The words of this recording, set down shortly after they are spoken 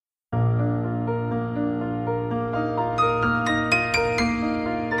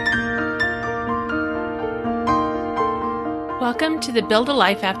Welcome to the Build a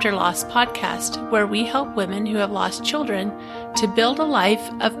Life After Loss podcast, where we help women who have lost children to build a life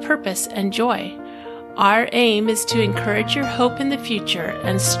of purpose and joy. Our aim is to encourage your hope in the future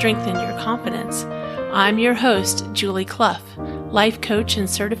and strengthen your confidence. I'm your host, Julie Clough, life coach and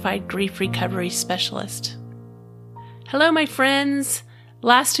certified grief recovery specialist. Hello, my friends.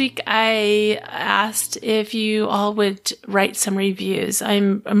 Last week, I asked if you all would write some reviews.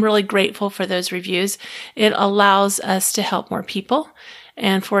 I'm really grateful for those reviews. It allows us to help more people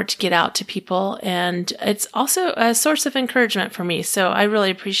and for it to get out to people. And it's also a source of encouragement for me. So I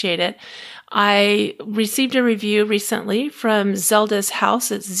really appreciate it. I received a review recently from Zelda's House.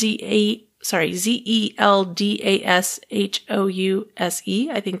 It's Zeldashouse.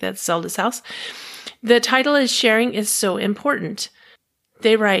 I think that's Zelda's House. The title is Sharing is So Important.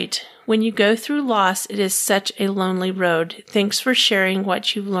 They write, when you go through loss, it is such a lonely road. Thanks for sharing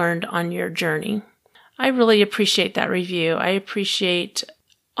what you've learned on your journey. I really appreciate that review. I appreciate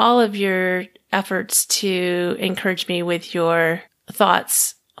all of your efforts to encourage me with your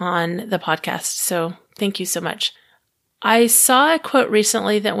thoughts on the podcast. So thank you so much. I saw a quote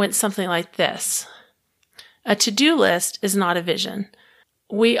recently that went something like this. A to-do list is not a vision.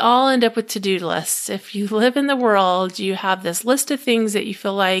 We all end up with to-do lists. If you live in the world, you have this list of things that you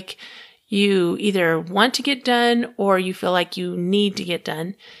feel like you either want to get done or you feel like you need to get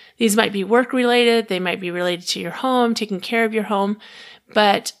done. These might be work related. They might be related to your home, taking care of your home.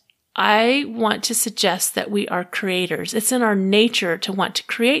 But I want to suggest that we are creators. It's in our nature to want to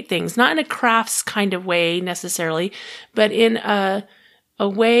create things, not in a crafts kind of way necessarily, but in a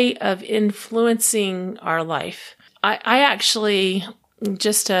way of influencing our life. I actually,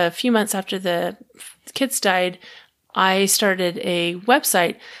 just a few months after the kids died, I started a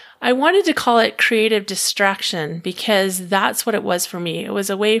website. I wanted to call it Creative Distraction because that's what it was for me. It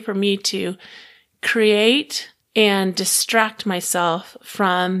was a way for me to create and distract myself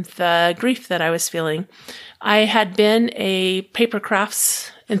from the grief that I was feeling. I had been a paper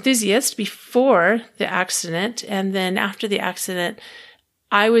crafts enthusiast before the accident, and then after the accident,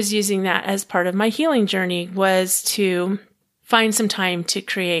 I was using that as part of my healing journey, was to find some time to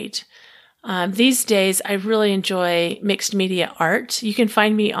create. These days, I really enjoy mixed media art. You can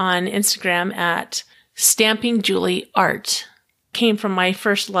find me on Instagram at Stamping Julie Art. Came from my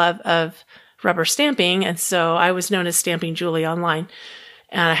first love of rubber stamping, and so I was known as Stamping Julie online.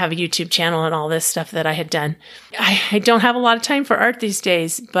 And I have a YouTube channel and all this stuff that I had done. I don't have a lot of time for art these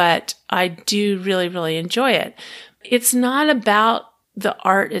days, but I do really, really enjoy it. It's not about the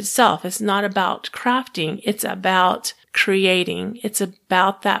art itself. It's not about crafting. It's about creating. It's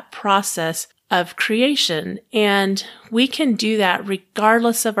about that process of creation. And we can do that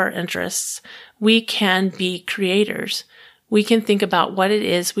regardless of our interests. We can be creators. We can think about what it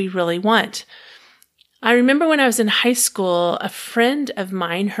is we really want. I remember when I was in high school, a friend of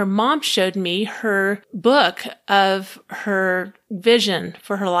mine, her mom showed me her book of her vision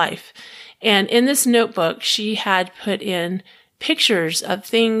for her life. And in this notebook, she had put in pictures of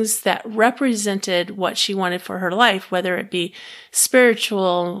things that represented what she wanted for her life, whether it be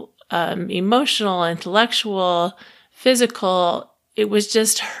spiritual, emotional, intellectual, physical. It was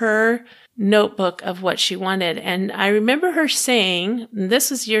just her notebook of what she wanted. And I remember her saying, and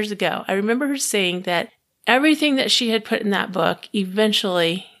this was years ago, I remember her saying that everything that she had put in that book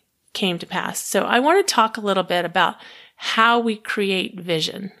eventually came to pass. So I want to talk a little bit about how we create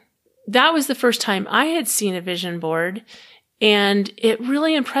vision. That was the first time I had seen a vision board. And it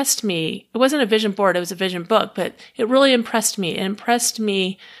really impressed me. It wasn't a vision board, it was a vision book, but it really impressed me. It impressed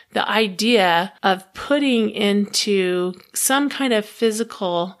me the idea of putting into some kind of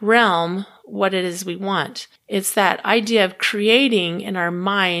physical realm what it is we want. It's that idea of creating in our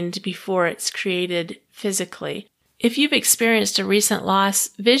mind before it's created physically. If you've experienced a recent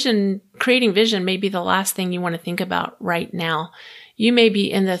loss, creating vision may be the last thing you want to think about right now. You may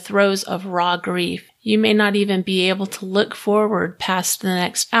be in the throes of raw grief. You may not even be able to look forward past the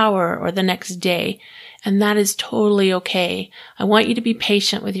next hour or the next day. And that is totally okay. I want you to be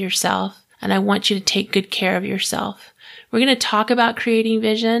patient with yourself, and I want you to take good care of yourself. We're going to talk about creating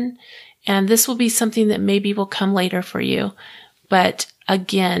vision, and this will be something that maybe will come later for you. But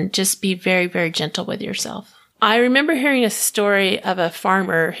again, just be very, very gentle with yourself. I remember hearing a story of a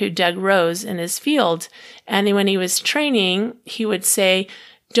farmer who dug rows in his field. And when he was training, he would say,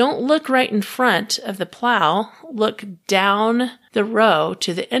 don't look right in front of the plow. Look down the row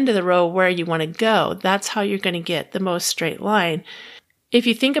to the end of the row where you want to go. That's how you're going to get the most straight line. If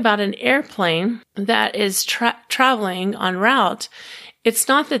you think about an airplane that is traveling en route, it's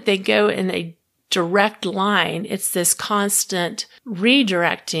not that they go in a direct line. It's this constant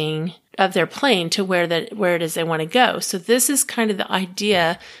redirecting their plane to where it is they want to go. So this is kind of the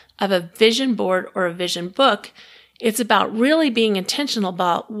idea of a vision board or a vision book. It's about really being intentional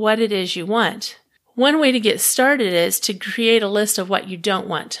about what it is you want. One way to get started is to create a list of what you don't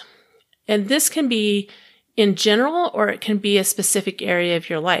want. And this can be in general, or it can be a specific area of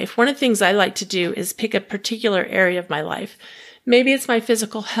your life. One of the things I like to do is pick a particular area of my life. Maybe it's my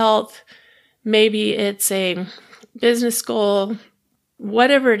physical health. Maybe it's a business goal.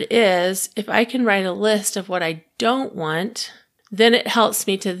 Whatever it is, if I can write a list of what I don't want, then it helps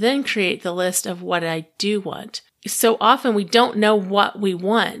me to then create the list of what I do want. So often we don't know what we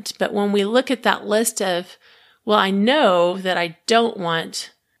want, but when we look at that list of, well, I know that I don't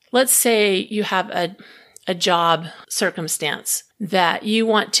want, let's say you have a job circumstance that you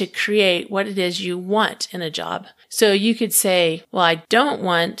want to create what it is you want in a job. So you could say, well, I don't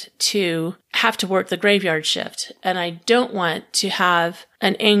want to have to work the graveyard shift, and I don't want to have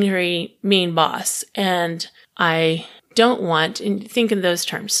an angry, mean boss, and I don't want, and think in those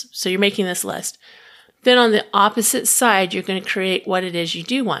terms. So you're making this list. Then on the opposite side, you're going to create what it is you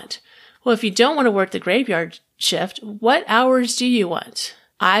do want. Well, if you don't want to work the graveyard shift, what hours do you want?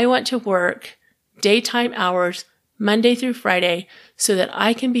 I want to work daytime hours, Monday through Friday, so that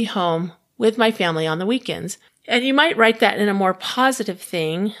I can be home with my family on the weekends. And you might write that in a more positive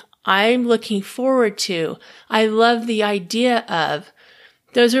thing. I'm looking forward to. I love the idea of.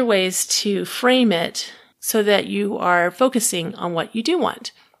 Those are ways to frame it so that you are focusing on what you do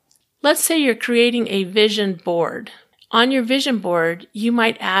want. Let's say you're creating a vision board. On your vision board, you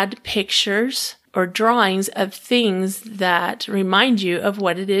might add pictures or drawings of things that remind you of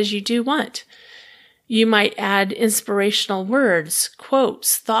what it is you do want. You might add inspirational words,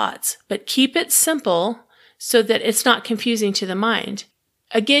 quotes, thoughts, but keep it simple so that it's not confusing to the mind.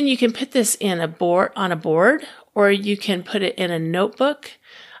 Again, you can put this on a board, or you can put it in a notebook.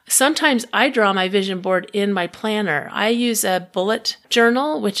 Sometimes I draw my vision board in my planner. I use a bullet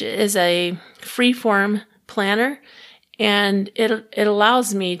journal, which is a free-form planner, and it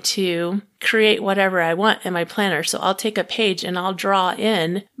allows me to create whatever I want in my planner. So I'll take a page and I'll draw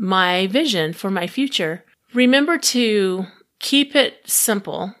in my vision for my future. Remember to keep it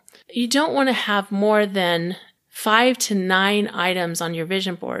simple. You don't want to have more than 5 to 9 items on your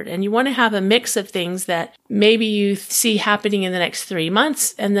vision board. And you want to have a mix of things that maybe you see happening in the next 3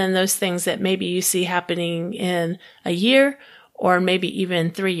 months, and then those things that maybe you see happening in a year, or maybe even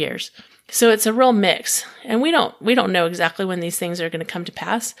 3 years. So it's a real mix. And we don't know exactly when these things are going to come to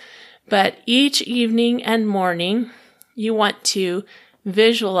pass, but each evening and morning, you want to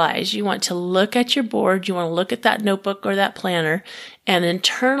visualize. You want to look at your board. You want to look at that notebook or that planner and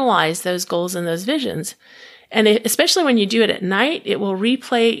internalize those goals and those visions. And especially when you do it at night, it will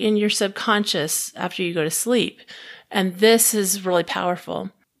replay in your subconscious after you go to sleep. And this is really powerful.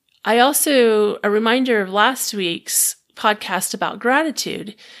 A reminder of last week's podcast about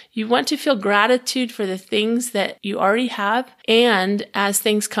gratitude. You want to feel gratitude for the things that you already have. And as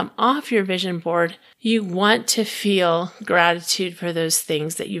things come off your vision board, you want to feel gratitude for those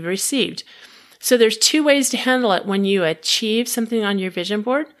things that you've received. So there's 2 ways to handle it when you achieve something on your vision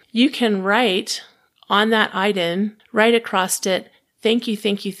board. You can write on that item, right across it, thank you,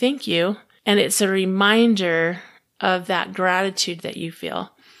 thank you, thank you. And it's a reminder of that gratitude that you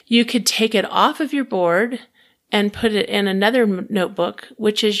feel. You could take it off of your board and put it in another notebook,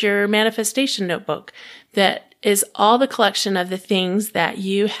 which is your manifestation notebook, that is all the collection of the things that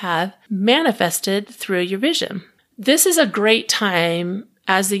you have manifested through your vision. This is a great time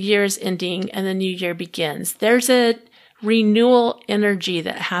as the year is ending and the new year begins. There's a renewal energy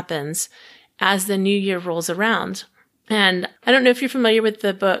that happens as the new year rolls around. And I don't know if you're familiar with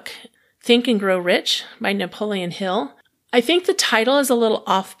the book Think and Grow Rich by Napoleon Hill. I think the title is a little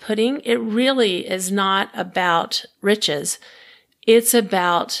off-putting. It really is not about riches. It's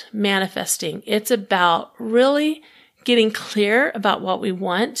about manifesting. It's about really getting clear about what we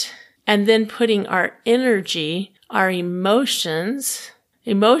want and then putting our energy, our emotions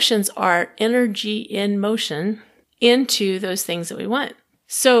are energy in motion, into those things that we want.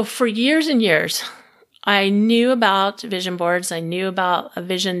 So for years and years, I knew about vision boards. I knew about a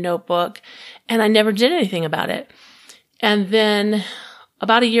vision notebook, and I never did anything about it. And then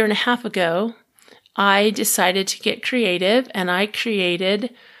about 1.5 years ago, I decided to get creative, and I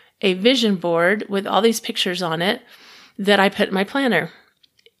created a vision board with all these pictures on it that I put in my planner.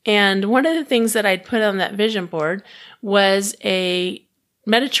 And one of the things that I'd put on that vision board was a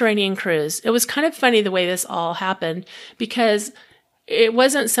Mediterranean cruise. It was kind of funny the way this all happened, because it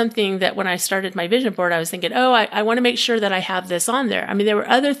wasn't something that when I started my vision board, I was thinking, I want to make sure that I have this on there. I mean, there were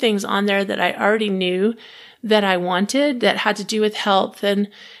other things on there that I already knew that I wanted that had to do with health and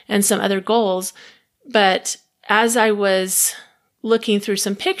some other goals. But as I was looking through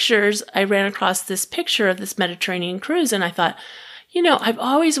some pictures, I ran across this picture of this Mediterranean cruise, and I thought, I've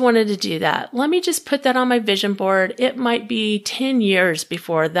always wanted to do that. Let me just put that on my vision board. It might be 10 years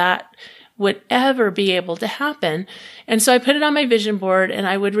before that would ever be able to happen. And so I put it on my vision board, and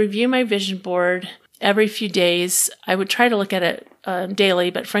I would review my vision board every few days. I would try to look at it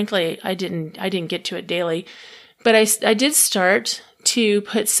daily, but frankly, I didn't get to it daily. But I did start to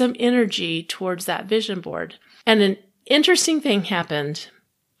put some energy towards that vision board. And an interesting thing happened.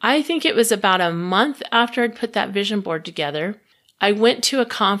 I think it was about a month after I'd put that vision board together. I went to a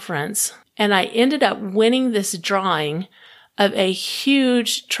conference, and I ended up winning this drawing of a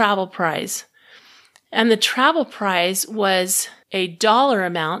huge travel prize. And the travel prize was a dollar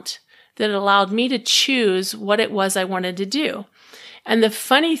amount that allowed me to choose what it was I wanted to do. And the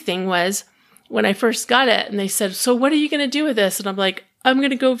funny thing was, when I first got it, and they said, "So what are you going to do with this?" And I'm like, "I'm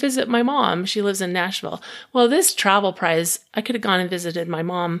going to go visit my mom. She lives in Nashville." Well, this travel prize, I could have gone and visited my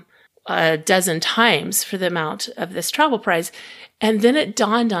mom a dozen times for the amount of this travel prize. And then it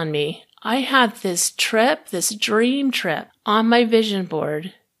dawned on me, I had this trip, this dream trip on my vision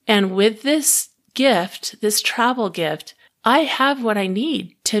board. And with this gift, this travel gift, I have what I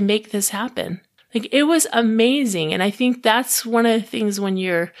need to make this happen. It was amazing. And I think that's one of the things when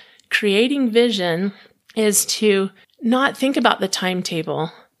you're creating vision is to not think about the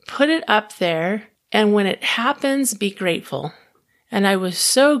timetable, put it up there. And when it happens, be grateful. And I was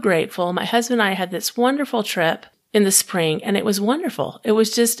so grateful. My husband and I had this wonderful trip in the spring, and it was wonderful. It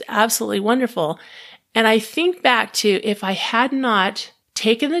was just absolutely wonderful. And I think back to if I had not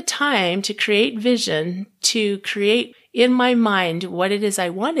taken the time to create vision, to create in my mind what it is I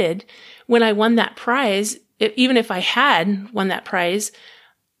wanted, when I won that prize, even if I had won that prize,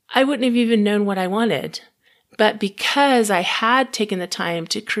 I wouldn't have even known what I wanted. But because I had taken the time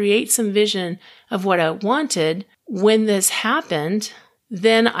to create some vision of what I wanted, when this happened,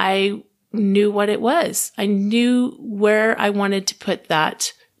 then I knew what it was. I knew where I wanted to put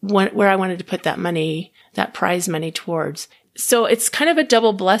that, money, that prize money towards. So it's kind of a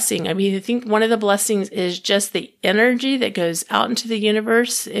double blessing. I mean, I think one of the blessings is just the energy that goes out into the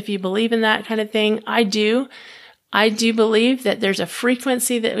universe. If you believe in that kind of thing, I do. I do believe that there's a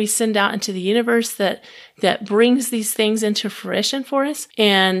frequency that we send out into the universe that brings these things into fruition for us.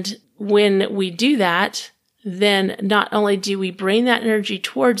 And when we do that, then not only do we bring that energy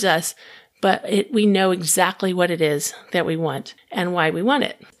towards us, but we know exactly what it is that we want and why we want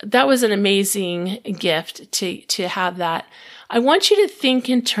it. That was an amazing gift to have that. I want you to think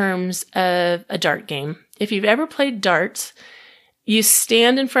in terms of a dart game. If you've ever played darts, you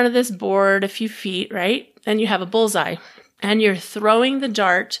stand in front of this board a few feet, right? And you have a bullseye, and you're throwing the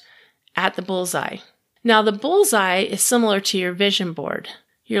dart at the bullseye. Now, the bullseye is similar to your vision board.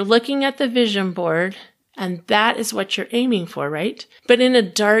 You're looking at the vision board, and that is what you're aiming for, right? But in a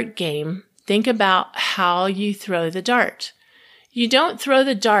dart game, think about how you throw the dart. You don't throw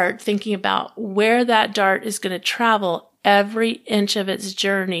the dart thinking about where that dart is going to travel every inch of its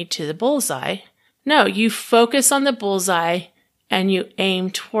journey to the bullseye. No, you focus on the bullseye and you aim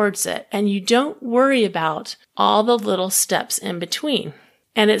towards it. And you don't worry about all the little steps in between.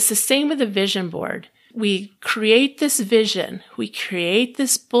 And it's the same with the vision board. We create this vision, we create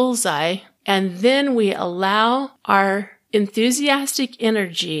this bullseye, and then we allow our enthusiastic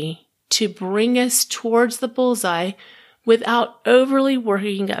energy to bring us towards the bullseye without overly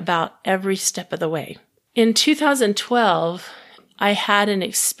worrying about every step of the way. In 2012, I had an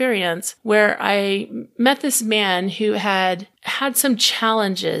experience where I met this man who had some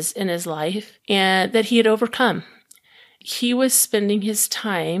challenges in his life and that he had overcome. He was spending his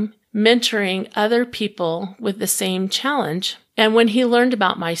time mentoring other people with the same challenge. And when he learned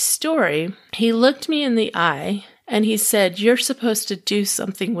about my story, he looked me in the eye and he said, "You're supposed to do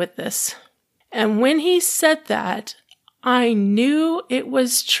something with this." And when he said that, I knew it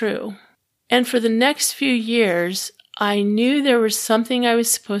was true. And for the next few years, I knew there was something I was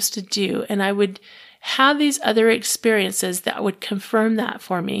supposed to do, and I would have these other experiences that would confirm that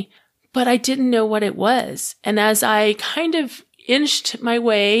for me, but I didn't know what it was. And as I kind of inched my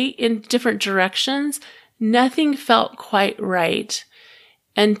way in different directions, nothing felt quite right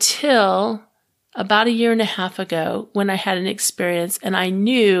until about a year and a half ago when I had an experience and I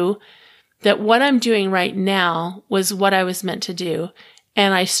knew that what I'm doing right now was what I was meant to do.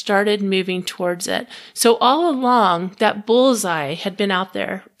 And I started moving towards it. So all along, that bullseye had been out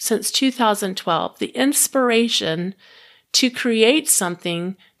there since 2012, the inspiration to create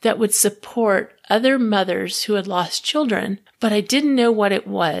something that would support other mothers who had lost children, but I didn't know what it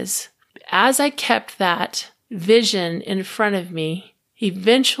was. As I kept that vision in front of me.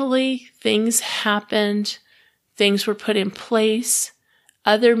 Eventually, things happened. Things were put in place.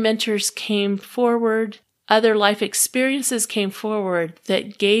 Other mentors came forward. Other life experiences came forward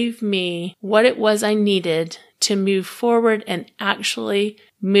that gave me what it was I needed to move forward and actually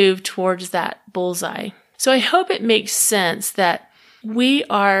move towards that bullseye. So I hope it makes sense that we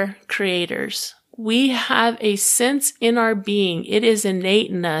are creators. We have a sense in our being. It is innate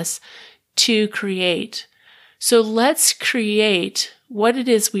in us to create. So let's create what it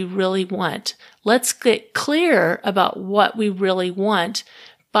is we really want. Let's get clear about what we really want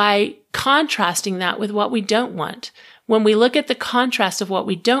by contrasting that with what we don't want. When we look at the contrast of what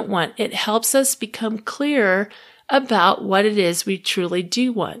we don't want, it helps us become clearer about what it is we truly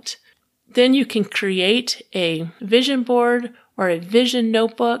do want. Then you can create a vision board or a vision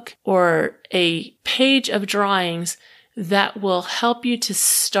notebook or a page of drawings that will help you to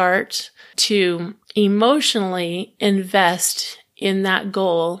start to emotionally invest in that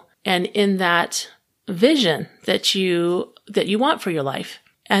goal and in that vision that you want for your life.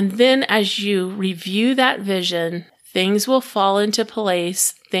 And then as you review that vision, things will fall into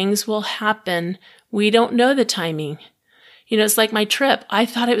place. Things will happen. We don't know the timing. It's like my trip. I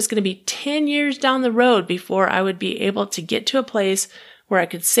thought it was going to be 10 years down the road before I would be able to get to a place where I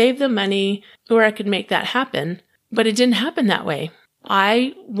could save the money, where I could make that happen. But it didn't happen that way.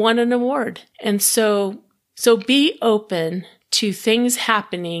 I won an award. And so be open to things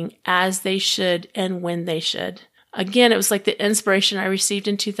happening as they should and when they should. Again, it was like the inspiration I received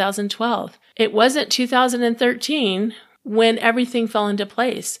in 2012. It wasn't 2013 when everything fell into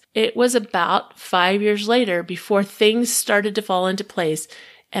place. It was about 5 years later before things started to fall into place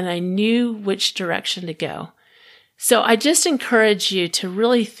and I knew which direction to go. So I just encourage you to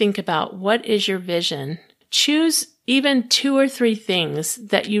really think about what is your vision. Choose even 2 or 3 things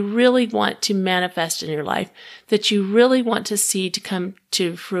that you really want to manifest in your life, that you really want to see to come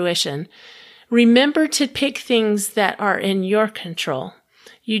to fruition. Remember to pick things that are in your control.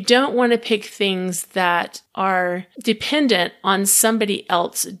 You don't want to pick things that are dependent on somebody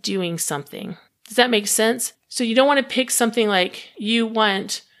else doing something. Does that make sense? So you don't want to pick something like you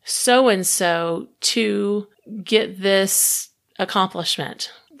want so-and-so to get this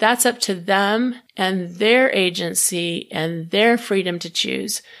accomplishment. That's up to them and their agency and their freedom to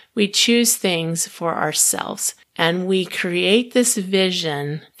choose. We choose things for ourselves. And we create this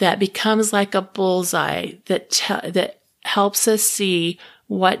vision that becomes like a bullseye that helps us see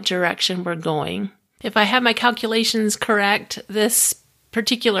what direction we're going. If I have my calculations correct, this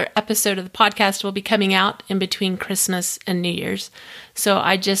particular episode of the podcast will be coming out in between Christmas and New Year's. So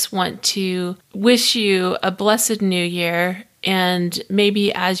I just want to wish you a blessed New Year. And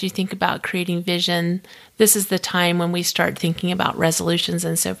maybe as you think about creating vision, this is the time when we start thinking about resolutions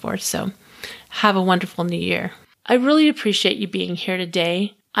and so forth. So have a wonderful New Year. I really appreciate you being here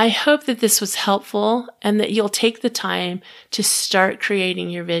today. I hope that this was helpful and that you'll take the time to start creating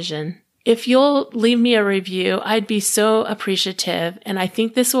your vision. If you'll leave me a review, I'd be so appreciative, and I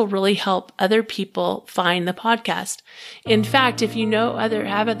think this will really help other people find the podcast. In fact, if you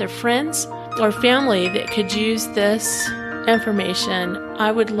have other friends or family that could use this information,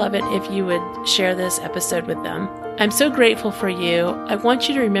 I would love it if you would share this episode with them. I'm so grateful for you. I want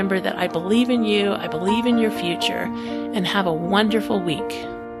you to remember that I believe in you, I believe in your future, and have a wonderful week.